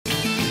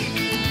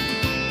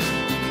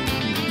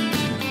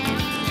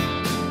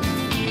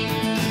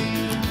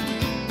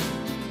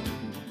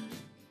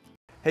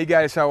Hey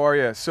guys, how are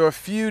you? So a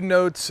few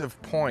notes of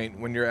point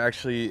when you're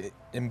actually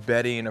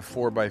embedding a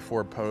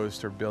 4x4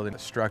 post or building a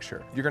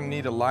structure. You're going to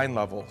need a line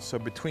level. So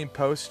between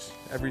posts,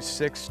 every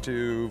 6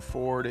 to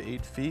 4 to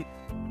 8 feet,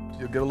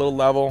 you'll get a little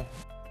level.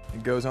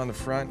 It goes on the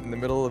front in the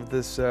middle of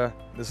this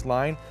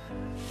line.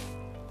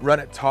 Run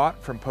it taut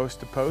from post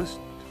to post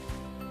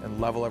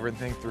and level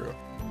everything through.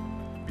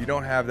 If you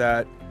don't have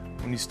that,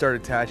 when you start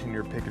attaching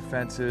your picket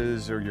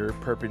fences or your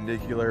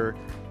perpendicular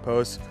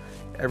posts,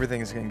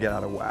 everything is going to get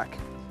out of whack.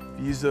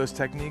 Use those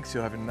techniques,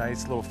 you'll have a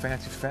nice little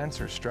fancy fence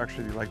or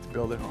structure that you like to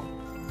build at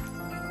home.